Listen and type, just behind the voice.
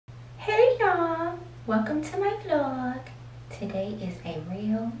Welcome to my vlog. Today is a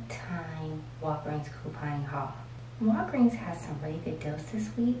real-time Walgreens couponing haul. Walgreens has some really good deals this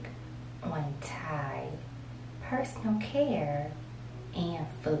week on Tide, personal care, and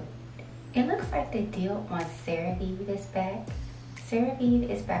food. It looks like the deal on CeraVe is back. CeraVe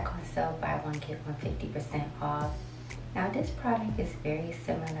is back on sale, buy one get one 50% off. Now this product is very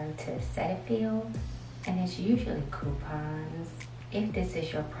similar to Cetaphil and it's usually coupons. If this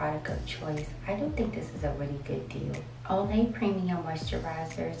is your product of choice, I do think this is a really good deal. Olay Premium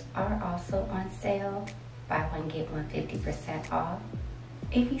Moisturizers are also on sale. Buy one, get one 50% off.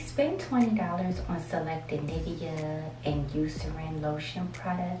 If you spend $20 on selected Nivea and Eucerin lotion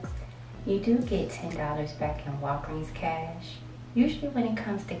products, you do get $10 back in Walgreens cash. Usually when it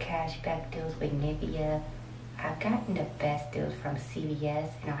comes to cash back deals with Nivea, I've gotten the best deals from CVS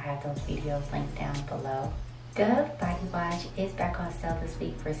and I'll have those videos linked down below. Dove Body Wash is back on sale this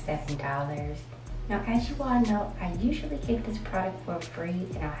week for $7. Now, as you all know, I usually get this product for free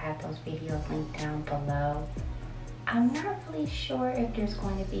and I'll have those videos linked down below. I'm not really sure if there's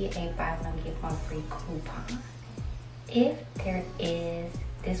going to be a buy one get one free coupon. If there is,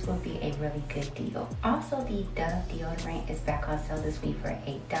 this will be a really good deal. Also, the Dove deodorant is back on sale this week for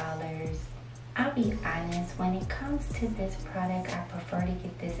 $8. I'll be honest, when it comes to this product, I prefer to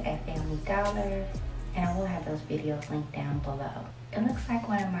get this at Family Dollar, and I will have those videos linked down below. It looks like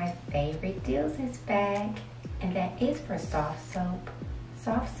one of my favorite deals is back, and that is for soft soap.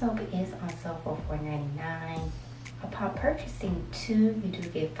 Soft soap is on sale for $4.99. Upon purchasing two, you do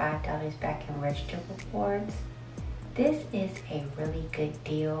get $5 back in register rewards. This is a really good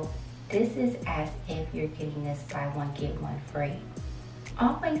deal. This is as if you're getting this buy one get one free.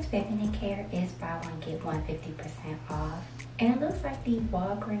 Always Feminine Care is buy one get one 50% off. And it looks like the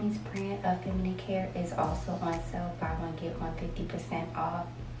Walgreens brand of Feminine Care is also on sale, buy one get one 50% off.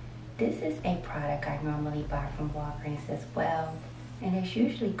 This is a product I normally buy from Walgreens as well, and there's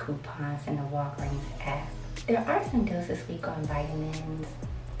usually coupons in the Walgreens app. There are some deals this week on vitamins.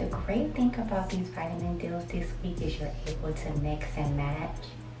 The great thing about these vitamin deals this week is you're able to mix and match.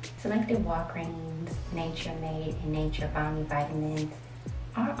 Selected Walgreens, Nature Made, and Nature Bounty vitamins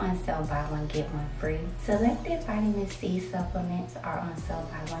are on sale, buy one get one free. Selected vitamin C supplements are on sale,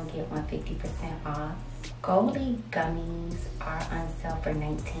 buy one get one 50% off. Goldie gummies are on sale for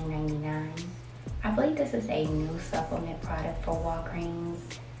 $19.99. I believe this is a new supplement product for Walgreens.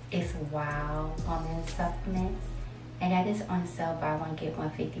 It's Wow Woman Supplements, and that is on sale, buy one get one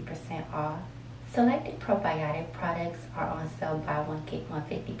 50% off. Selected probiotic products are on sale, buy one get one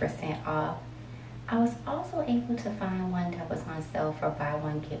 50% off. I was also able to find one that was on sale for buy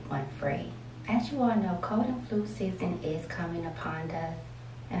one get one free. As you all know, cold and flu season is coming upon us,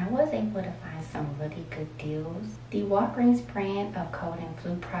 and I was able to find some really good deals. The Walgreens brand of cold and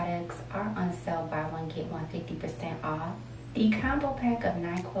flu products are on sale, buy one get one 50% off. The combo pack of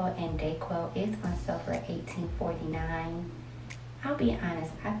NyQuil and DayQuil is on sale for $18.49. I'll be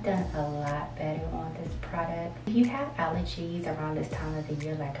honest, I've done a lot better on this product. If you have allergies around this time of the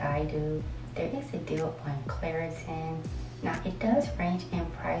year like I do, there is a deal on Claritin. Now it does range in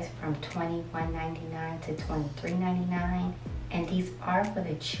price from $21.99 to $23.99, and these are for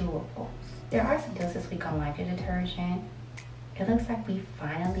the chewables. There are some deals this week on laundry detergent. It looks like we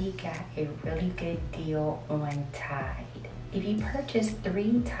finally got a really good deal on Tide. If you purchase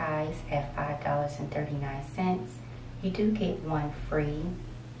 3 Tides at $5.39, you do get one free.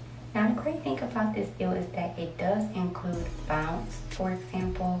 Now the great thing about this deal is that it does include Bounce, for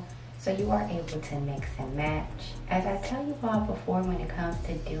example, so you are able to mix and match. As I tell you all before, when it comes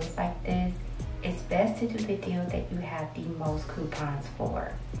to deals like this, it's best to do the deal that you have the most coupons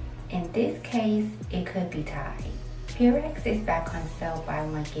for. In this case, it could be Tide. Purex is back on sale, buy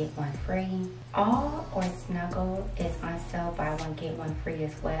one get one free. All or Snuggle is on sale, buy one get one free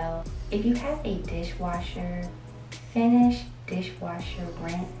as well. If you have a dishwasher, Finish dishwasher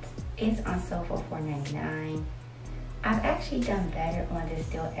rinse is on sale for $4.99. I've actually done better on this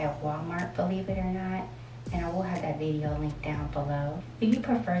deal at Walmart, believe it or not, and I will have that video linked down below. If you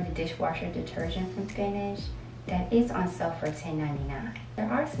prefer the dishwasher detergent from Finish, that is on sale for $10.99.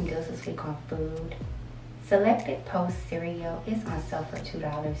 There are some deals this week on food. Selected Post cereal is on sale for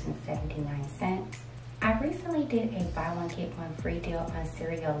 $2.79. I recently did a buy one get one free deal on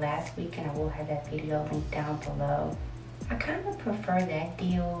cereal last week, and I will have that video linked down below. I kind of prefer that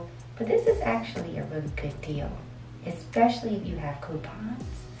deal, but this is actually a really good deal, especially if you have coupons.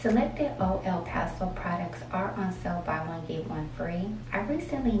 Selected O El Paso products are on sale, buy one get one free. I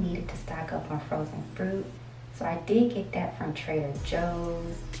recently needed to stock up on frozen fruit, so I did get that from Trader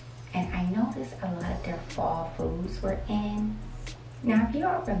Joe's, and I noticed a lot of their fall foods were in. Now, if you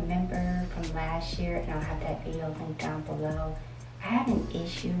all remember from last year, and I'll have that video linked down below, I had an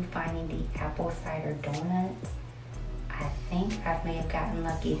issue finding the apple cider donuts. I think I may have gotten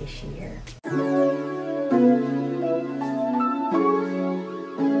lucky this year.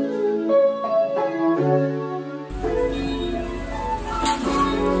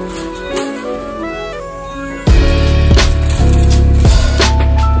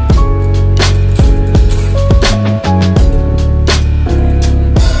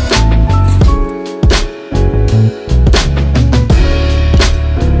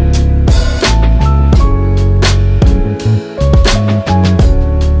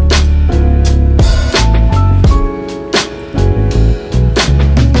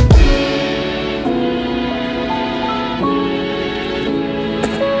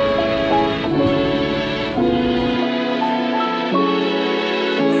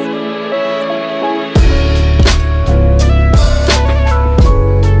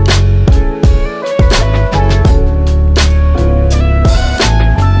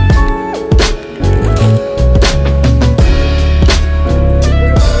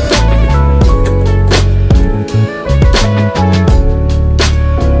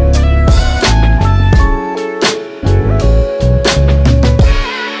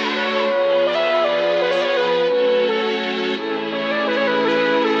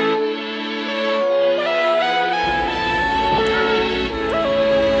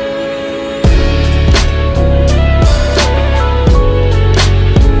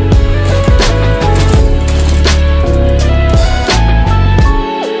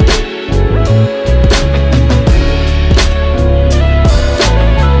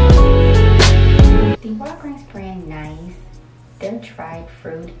 Their dried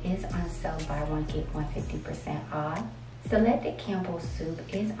fruit is on sale, buy one get one 50% off. Selected Campbell's soup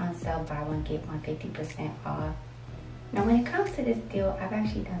is on sale, buy one get one 50% off. Now when it comes to this deal, I've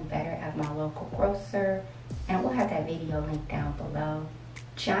actually done better at my local grocer, and we'll have that video linked down below.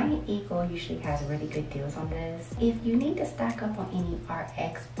 Giant Eagle usually has really good deals on this. If you need to stock up on any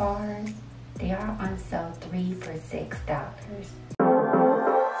RX bars, they are on sale 3 for $6.